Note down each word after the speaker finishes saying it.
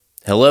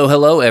Hello,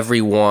 hello,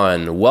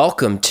 everyone.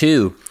 Welcome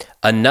to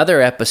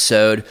another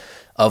episode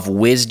of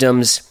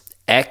Wisdom's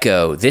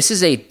Echo. This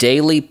is a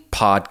daily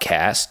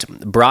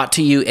podcast brought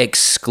to you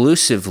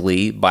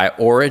exclusively by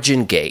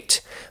Origin Gate.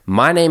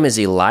 My name is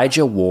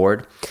Elijah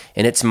Ward,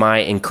 and it's my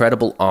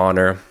incredible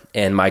honor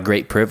and my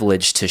great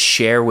privilege to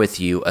share with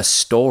you a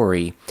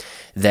story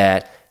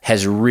that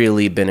has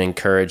really been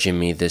encouraging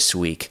me this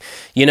week.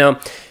 You know,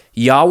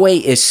 Yahweh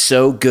is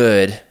so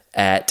good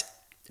at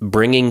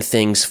bringing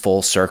things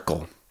full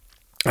circle.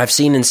 I've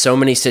seen in so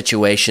many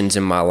situations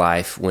in my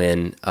life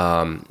when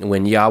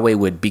Yahweh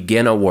would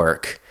begin a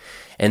work,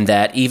 and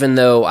that even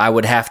though I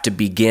would have to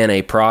begin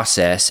a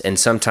process, and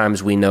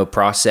sometimes we know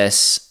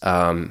process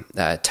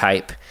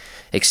type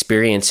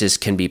experiences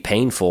can be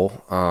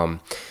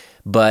painful,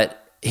 but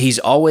He's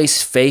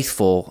always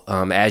faithful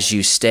as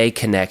you stay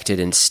connected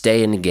and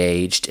stay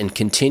engaged and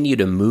continue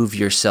to move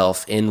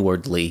yourself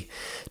inwardly,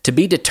 to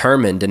be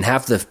determined and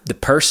have the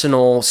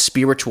personal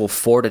spiritual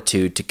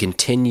fortitude to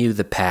continue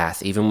the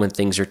path even when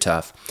things are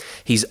tough.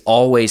 He's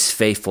always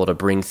faithful to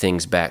bring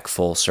things back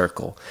full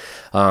circle.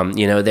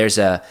 There's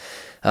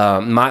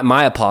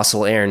my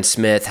apostle Aaron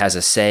Smith has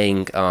a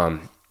saying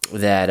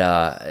that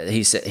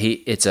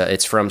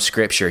it's from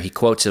Scripture. He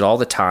quotes it all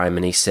the time,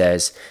 and he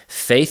says,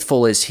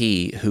 "Faithful is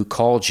He who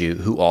called you,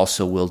 who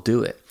also will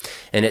do it."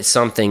 And it's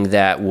something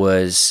that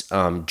was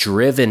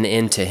driven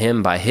into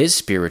him by his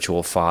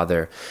spiritual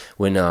father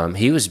when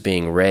he was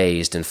being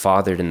raised and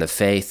fathered in the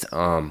faith.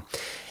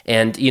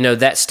 And, you know,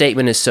 that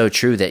statement is so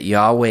true, that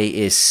Yahweh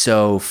is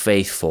so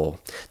faithful,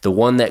 the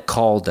one that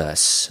called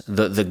us,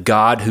 the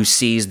God who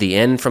sees the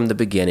end from the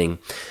beginning,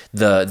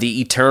 the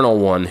eternal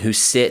one who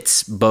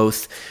sits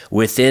both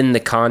within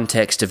the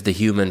context of the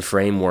human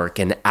framework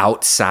and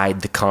outside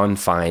the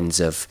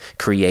confines of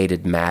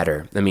created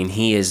matter. I mean,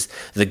 He is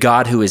the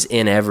God who is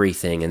in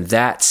everything, and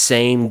that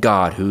same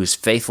God who is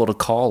faithful to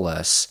call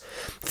us,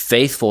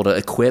 faithful to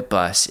equip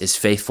us, is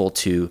faithful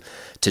to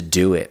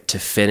do it, to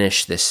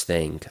finish this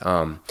thing,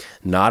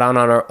 not on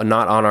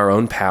our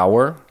own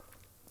power,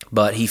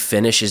 but He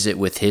finishes it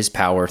with His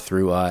power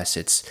through us.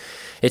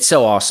 It's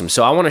so awesome.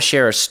 So I want to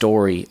share a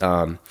story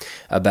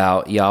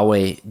about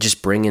Yahweh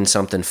just bringing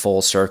something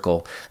full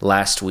circle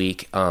last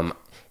week, and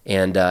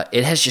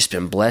it has just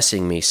been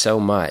blessing me so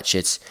much.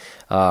 It's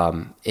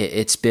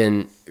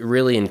been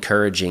really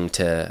encouraging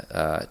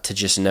to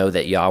just know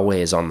that Yahweh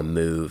is on the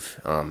move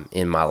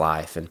in my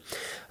life. And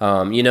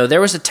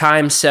there was a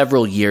time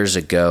several years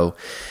ago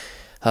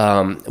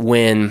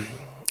when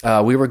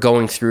we were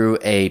going through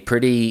a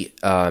pretty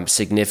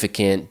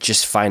significant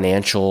just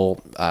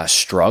financial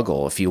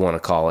struggle, if you want to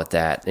call it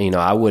that.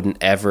 I wouldn't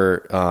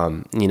ever,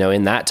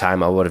 in that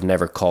time, I would have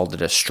never called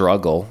it a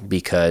struggle,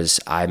 because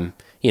I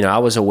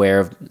was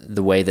aware of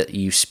the way that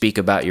you speak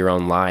about your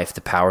own life,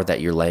 the power that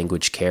your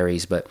language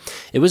carries. But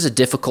it was a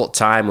difficult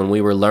time when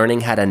we were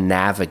learning how to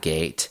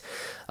navigate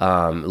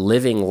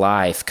living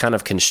life kind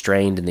of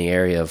constrained in the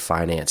area of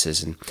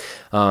finances. And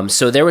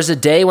so there was a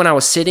day when I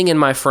was sitting in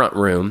my front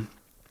room,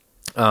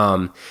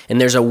 and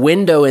there's a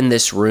window in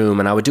this room,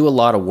 and I would do a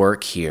lot of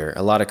work here,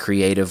 a lot of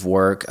creative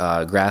work,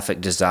 graphic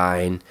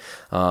design,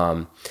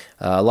 a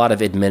lot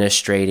of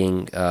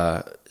administrating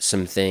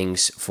some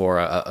things for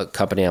a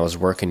company I was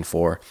working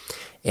for.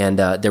 And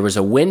there was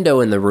a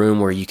window in the room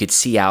where you could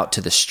see out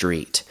to the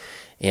street.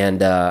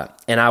 And I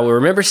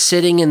remember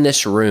sitting in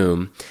this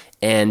room,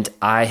 and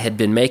I had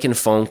been making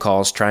phone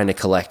calls trying to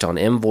collect on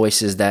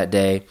invoices that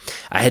day.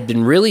 I had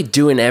been really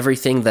doing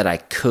everything that I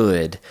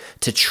could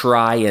to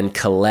try and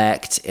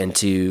collect and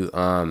to,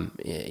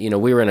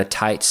 we were in a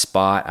tight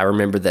spot. I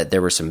remember that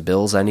there were some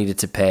bills I needed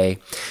to pay.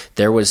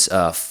 There was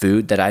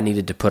food that I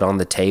needed to put on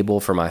the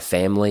table for my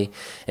family.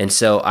 And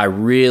so I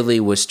really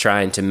was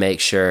trying to make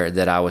sure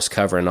that I was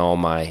covering all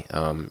my,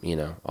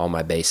 all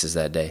my bases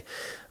that day.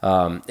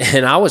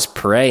 And I was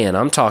praying.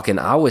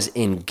 I was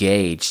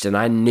engaged, and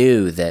I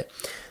knew that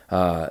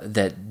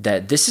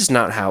this is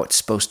not how it's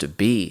supposed to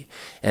be.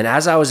 And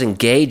as I was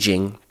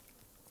engaging,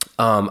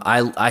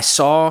 I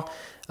saw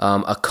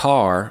a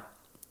car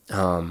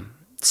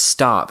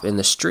stop in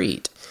the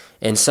street,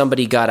 and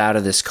somebody got out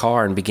of this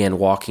car and began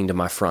walking to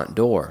my front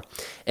door.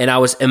 And I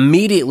was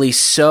immediately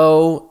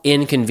so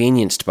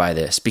inconvenienced by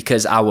this,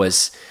 because I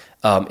was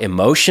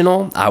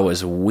emotional. I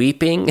was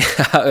weeping.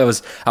 I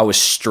was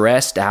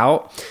stressed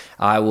out.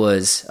 I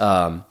was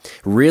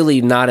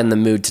really not in the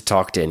mood to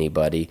talk to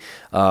anybody.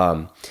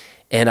 And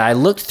I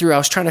looked through. I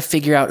was trying to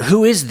figure out,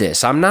 who is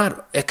this? I'm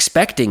not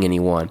expecting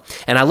anyone.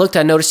 And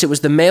I noticed it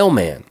was the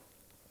mailman.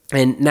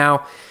 And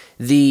now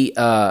the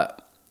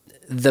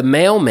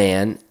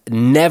mailman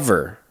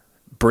never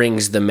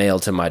brings the mail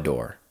to my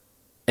door.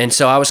 And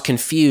so I was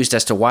confused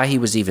as to why he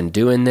was even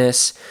doing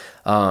this.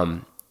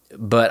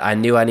 But I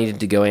knew I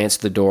needed to go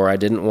answer the door. I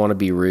didn't want to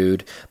be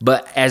rude.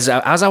 But as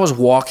I was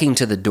walking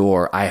to the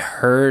door, I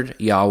heard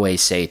Yahweh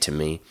say to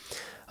me,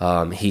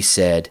 He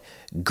said,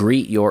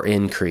 "Greet your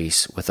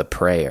increase with a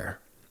prayer."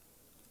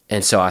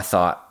 And so I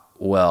thought,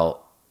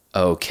 well,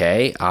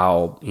 okay,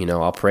 I'll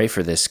pray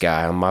for this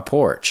guy on my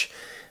porch.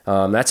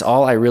 That's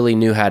all I really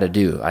knew how to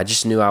do. I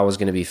just knew I was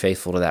going to be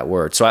faithful to that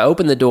word. So I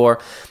opened the door,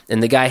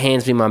 and the guy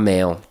hands me my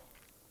mail,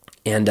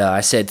 and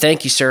I said,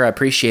 "Thank you, sir. I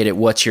appreciate it.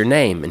 What's your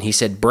name?" And he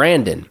said,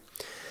 "Brandon."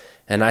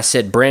 And I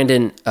said,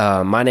 "Brandon,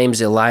 my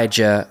name's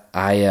Elijah.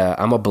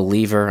 I'm a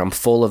believer. I'm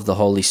full of the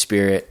Holy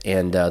Spirit,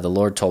 and the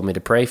Lord told me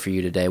to pray for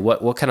you today.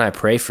 What can I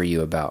pray for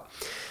you about?"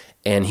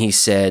 And he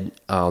said,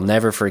 I'll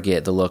never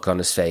forget the look on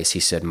his face. He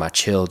said, "My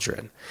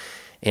children."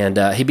 And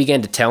he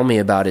began to tell me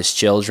about his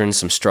children,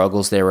 some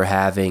struggles they were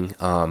having.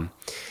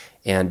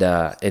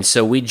 And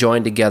so we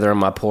joined together on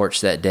my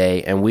porch that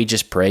day, and we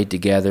just prayed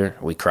together.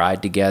 We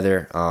cried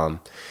together.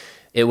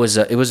 It was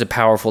a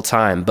powerful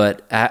time.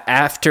 But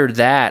after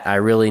that, I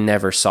really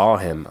never saw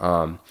him.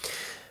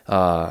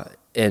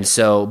 And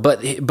so,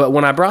 but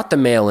when I brought the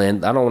mail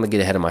in, I don't want to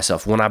get ahead of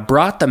myself. When I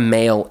brought the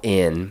mail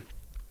in,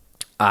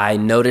 I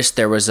noticed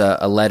there was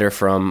a letter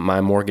from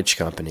my mortgage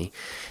company,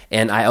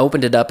 and I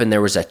opened it up, and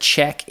there was a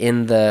check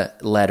in the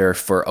letter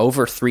for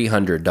over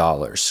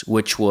 $300,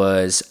 which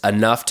was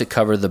enough to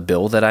cover the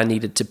bill that I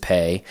needed to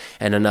pay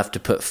and enough to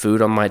put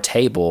food on my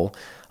table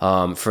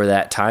for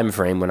that time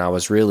frame when I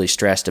was really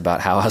stressed about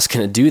how I was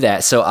going to do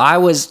that. So I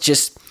was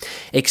just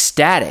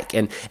ecstatic,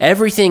 and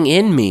everything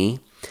in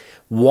me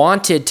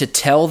wanted to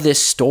tell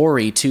this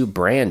story to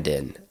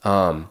Brandon,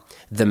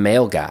 the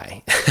mail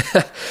guy.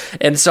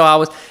 And so I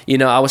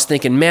was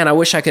thinking, man, I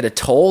wish I could have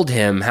told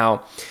him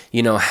how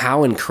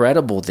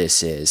incredible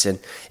this is. And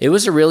it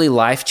was a really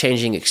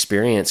life-changing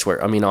experience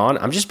where,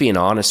 I'm just being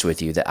honest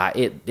with you, that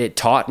it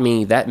taught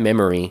me, that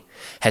memory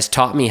has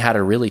taught me how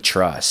to really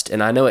trust.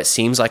 And I know it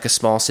seems like a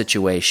small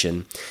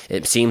situation.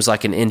 It seems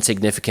like an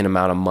insignificant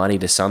amount of money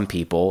to some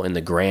people in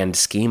the grand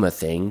scheme of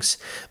things,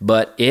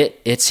 but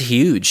it's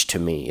huge to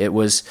me.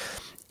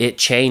 It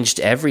changed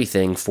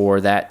everything for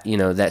that,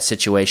 that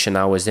situation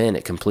I was in.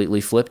 It completely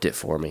flipped it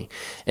for me.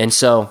 And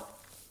so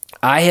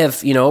I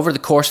have, over the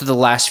course of the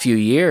last few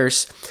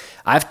years,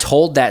 I've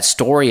told that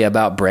story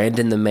about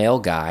Brandon the mail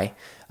guy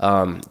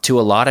to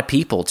a lot of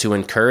people to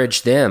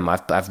encourage them.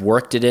 I've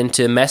worked it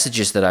into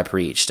messages that I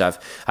preached.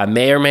 I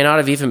may or may not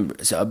have even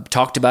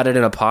talked about it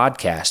in a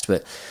podcast,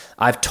 but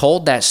I've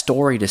told that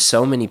story to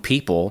so many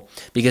people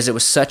because it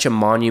was such a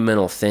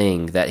monumental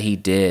thing that he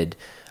did.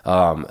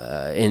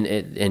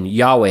 In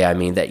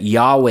Yahweh, that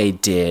Yahweh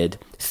did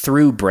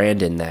through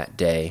Brandon that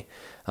day.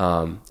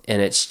 And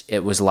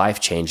it was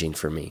life-changing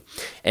for me.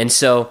 And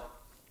so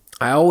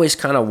I always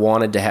kind of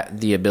wanted to have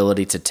the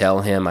ability to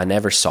tell him. I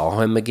never saw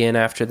him again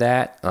after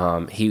that.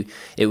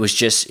 It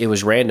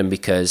was random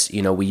because,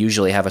 we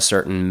usually have a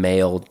certain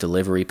mail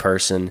delivery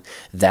person.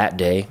 That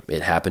day,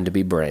 it happened to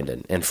be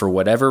Brandon. And for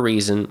whatever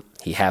reason,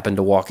 he happened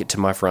to walk it to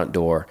my front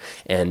door,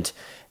 and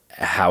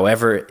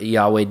however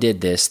Yahweh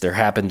did this, there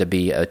happened to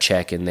be a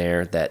check in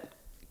there that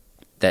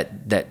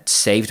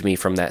saved me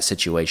from that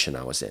situation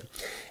I was in.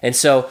 And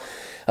so,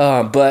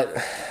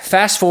 but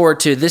fast forward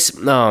to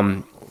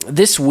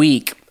this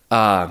week,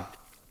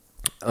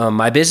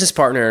 my business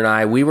partner and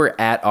I, we were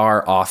at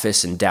our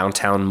office in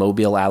downtown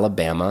Mobile,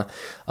 Alabama.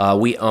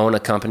 We own a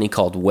company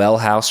called Well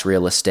House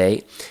Real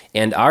Estate,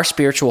 and our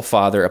spiritual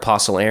father,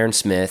 Apostle Aaron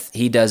Smith,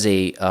 he does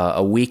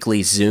a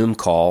weekly Zoom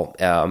call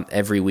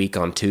every week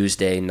on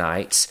Tuesday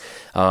nights.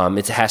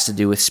 It has to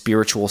do with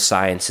spiritual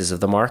sciences of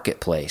the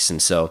marketplace,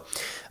 and so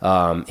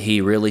he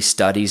really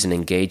studies and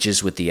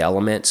engages with the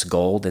elements,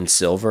 gold and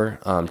silver,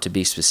 to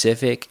be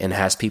specific, and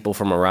has people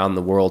from around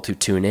the world who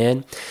tune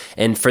in.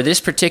 And for this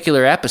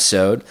particular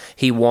episode,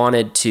 he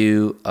wanted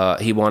to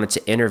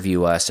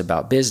interview us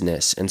about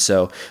business, and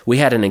so we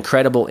had an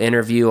incredible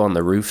interview on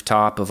the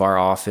rooftop of our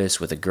office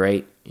with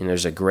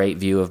there's a great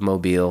view of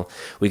Mobile.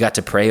 We got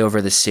to pray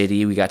over the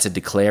city. We got to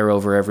declare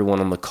over everyone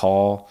on the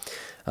call.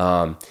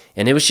 And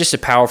it was just a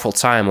powerful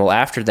time. Well,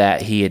 after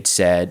that, he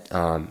said,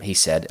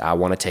 I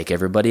want to take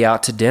everybody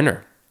out to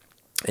dinner.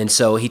 And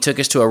so he took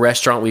us to a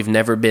restaurant we've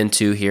never been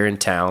to here in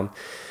town.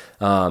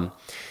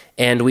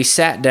 And we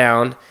sat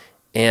down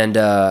and,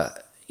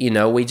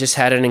 we just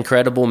had an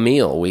incredible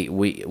meal.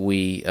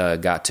 We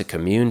got to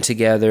commune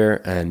together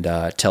and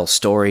tell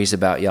stories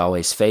about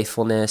Yahweh's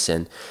faithfulness.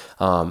 And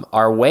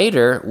our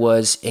waiter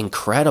was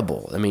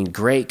incredible.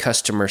 Great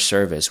customer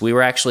service. We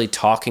were actually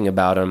talking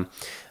about him,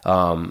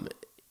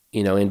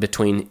 in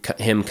between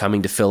him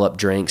coming to fill up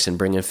drinks and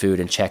bringing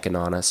food and checking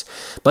on us.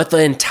 But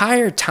the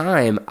entire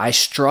time, I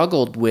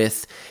struggled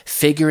with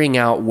figuring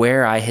out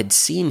where I had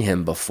seen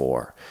him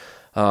before.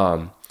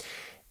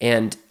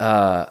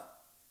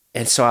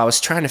 And so I was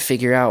trying to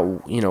figure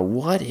out,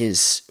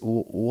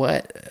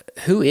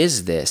 who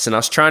is this? And I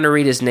was trying to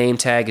read his name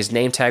tag. His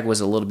name tag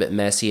was a little bit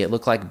messy. It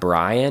looked like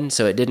Brian,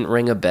 so it didn't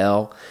ring a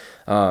bell.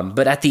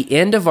 But at the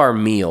end of our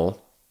meal,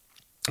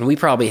 we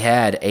probably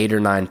had 8 or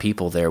 9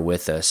 people there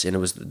with us, and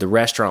the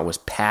restaurant was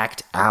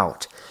packed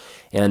out.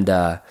 And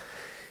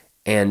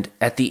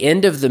at the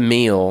end of the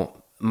meal,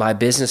 my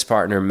business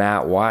partner,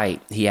 Matt White,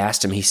 he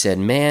asked him, he said,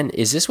 "Man,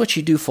 is this what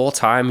you do full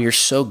time? You're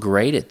so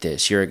great at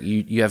this.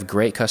 You have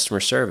great customer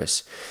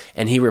service."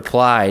 And he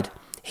replied,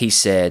 he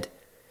said,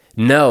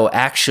 No,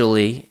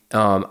 actually,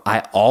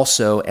 I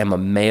also am a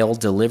mail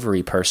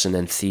delivery person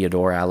in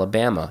Theodore,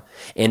 Alabama.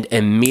 And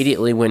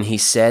immediately when he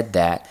said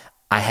that,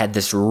 I had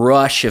this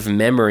rush of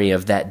memory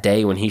of that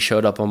day when he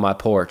showed up on my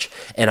porch,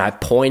 and I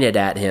pointed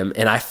at him,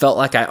 and I felt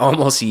like I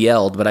almost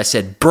yelled, but I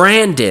said,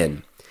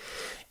 "Brandon!"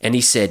 And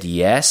he said,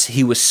 "Yes."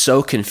 He was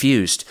so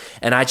confused.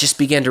 And I just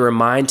began to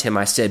remind him,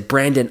 I said,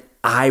 "Brandon,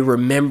 I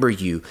remember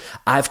you.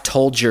 I've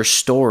told your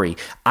story.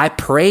 I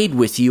prayed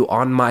with you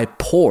on my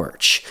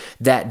porch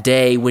that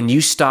day when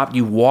you stopped,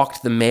 you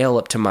walked the mail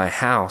up to my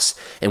house,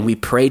 and we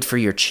prayed for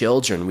your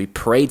children. We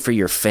prayed for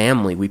your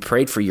family. We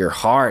prayed for your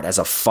heart as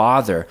a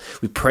father.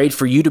 We prayed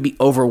for you to be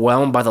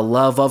overwhelmed by the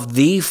love of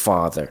the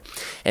Father."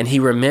 And he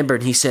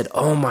remembered, and he said,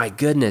 "Oh my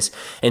goodness."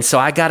 And so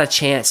I got a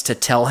chance to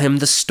tell him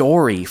the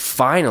story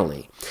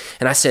finally.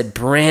 And I said,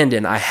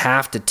 "Brandon, I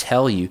have to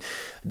tell you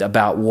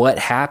about what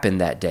happened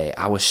that day.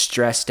 I was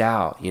stressed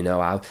out.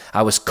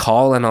 I was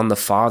calling on the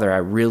Father. I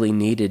really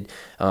needed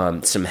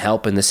some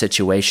help in the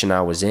situation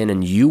I was in.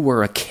 And you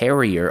were a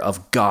carrier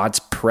of God's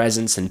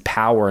presence and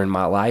power in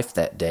my life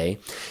that day.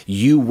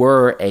 You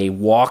were a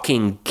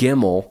walking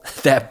Gimel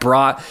that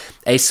brought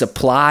a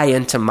supply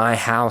into my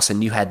house,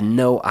 and you had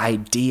no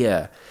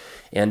idea."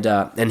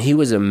 And he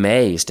was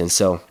amazed. And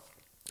so,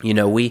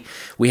 we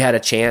had a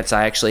chance.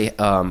 I actually,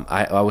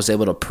 I was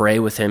able to pray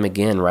with him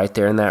again right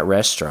there in that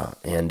restaurant.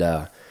 And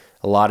a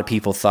lot of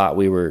people thought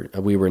we were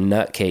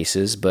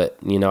nutcases, but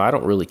I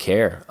don't really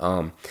care.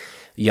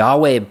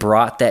 Yahweh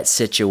brought that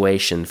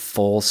situation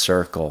full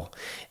circle,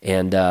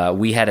 and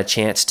we had a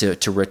chance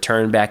to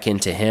return back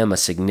into him a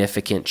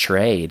significant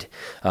trade.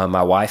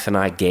 My wife and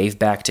I gave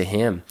back to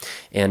him,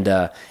 and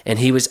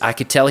I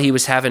could tell he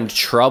was having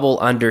trouble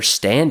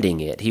understanding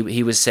it.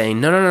 He was saying,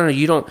 no,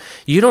 you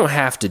don't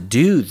have to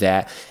do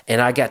that.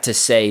 And I got to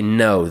say,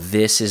 "No,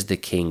 this is the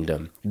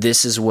kingdom.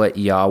 This is what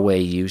Yahweh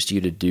used you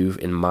to do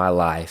in my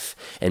life.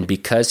 And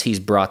because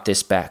he's brought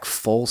this back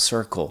full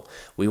circle,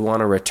 we want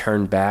to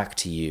return back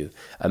to you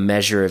a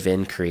measure of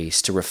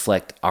increase to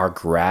reflect our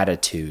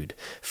gratitude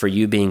for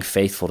you being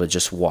faithful to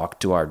just walk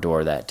to our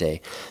door that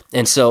day."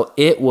 And so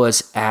it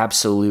was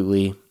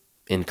absolutely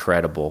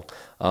incredible.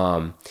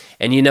 I'm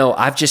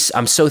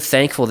so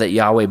thankful that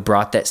Yahweh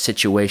brought that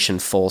situation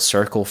full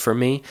circle for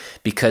me,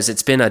 because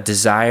it's been a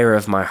desire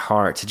of my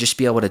heart to just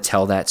be able to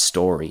tell that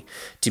story,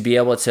 to be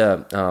able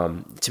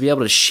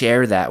to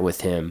share that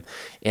with him,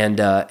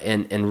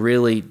 and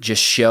really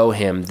just show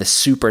him the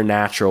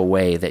supernatural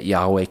way that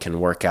Yahweh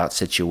can work out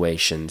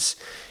situations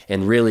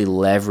and really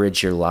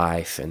leverage your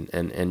life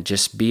and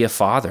just be a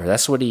father.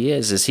 That's what he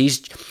is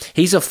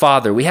he's a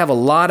father. We have a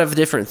lot of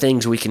different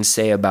things we can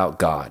say about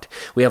God.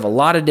 We have a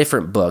lot of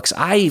different books.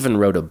 I even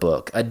wrote a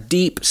book, a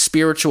deep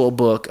spiritual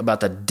book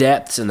about the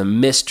depths and the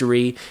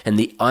mystery and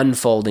the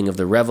unfolding of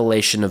the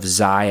revelation of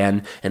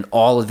Zion and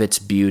all of its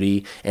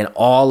beauty and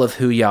all of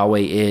who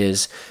Yahweh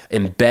is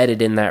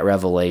embedded in that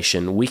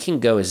revelation. We can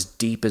go as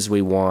deep as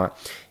we want,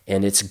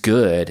 and it's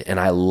good, and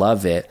I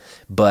love it,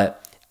 but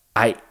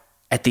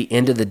at the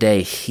end of the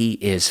day, he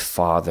is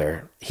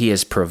Father. He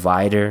is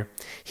provider.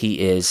 He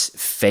is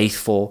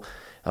faithful.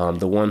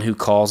 The one who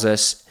calls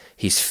us,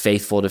 he's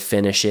faithful to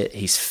finish it.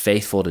 He's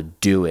faithful to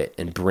do it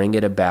and bring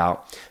it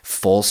about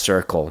full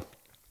circle.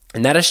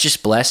 And that has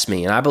just blessed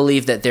me. And I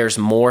believe that there's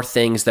more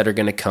things that are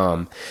going to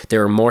come.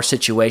 There are more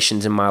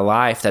situations in my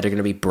life that are going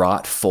to be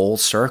brought full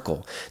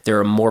circle. There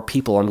are more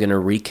people I'm going to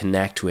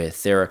reconnect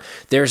with.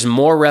 There's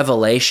more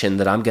revelation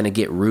that I'm going to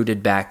get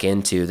rooted back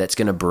into that's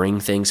going to bring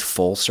things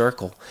full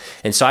circle.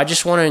 And so I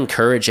just want to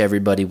encourage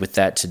everybody with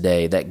that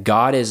today, that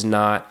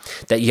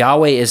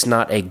Yahweh is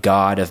not a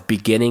God of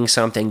beginning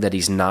something that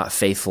he's not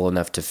faithful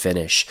enough to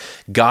finish.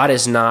 God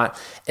is not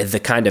the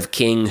kind of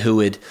king who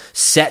would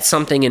set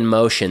something in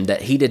motion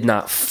that he did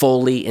not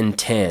fully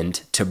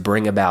intend to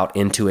bring about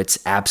into its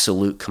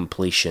absolute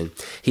completion.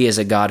 He is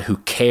a God who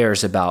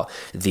cares about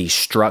the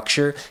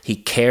structure. He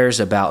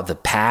cares about the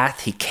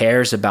path. He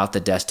cares about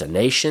the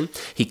destination.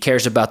 He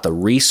cares about the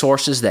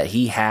resources that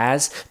he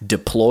has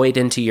deployed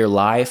into your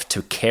life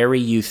to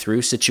carry you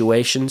through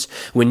situations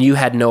when you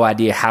had no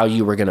idea how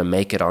you were going to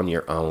make it on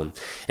your own.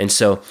 And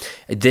so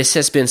this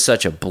has been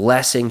such a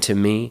blessing to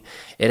me.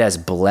 It has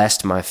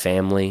blessed my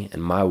family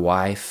and my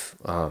wife.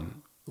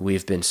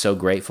 We've been so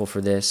grateful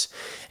for this.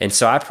 And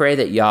so I pray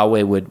that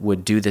Yahweh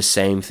would do the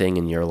same thing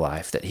in your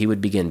life, that he would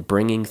begin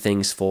bringing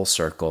things full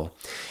circle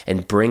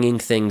and bringing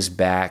things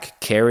back,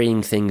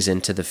 carrying things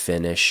into the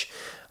finish,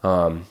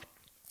 and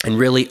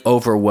really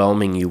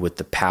overwhelming you with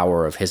the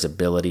power of his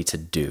ability to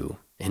do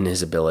and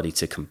his ability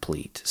to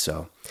complete.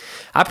 So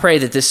I pray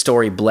that this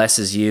story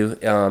blesses you.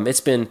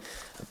 It's been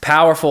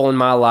powerful in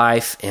my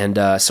life, and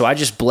so I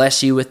just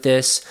bless you with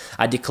this.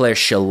 I declare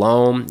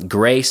shalom,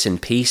 grace,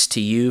 and peace to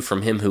you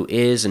from him who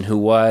is and who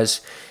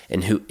was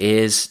and who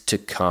is to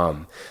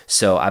come.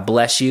 So I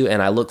bless you,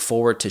 and I look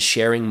forward to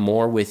sharing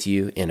more with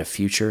you in a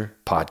future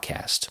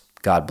podcast.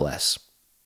 God bless.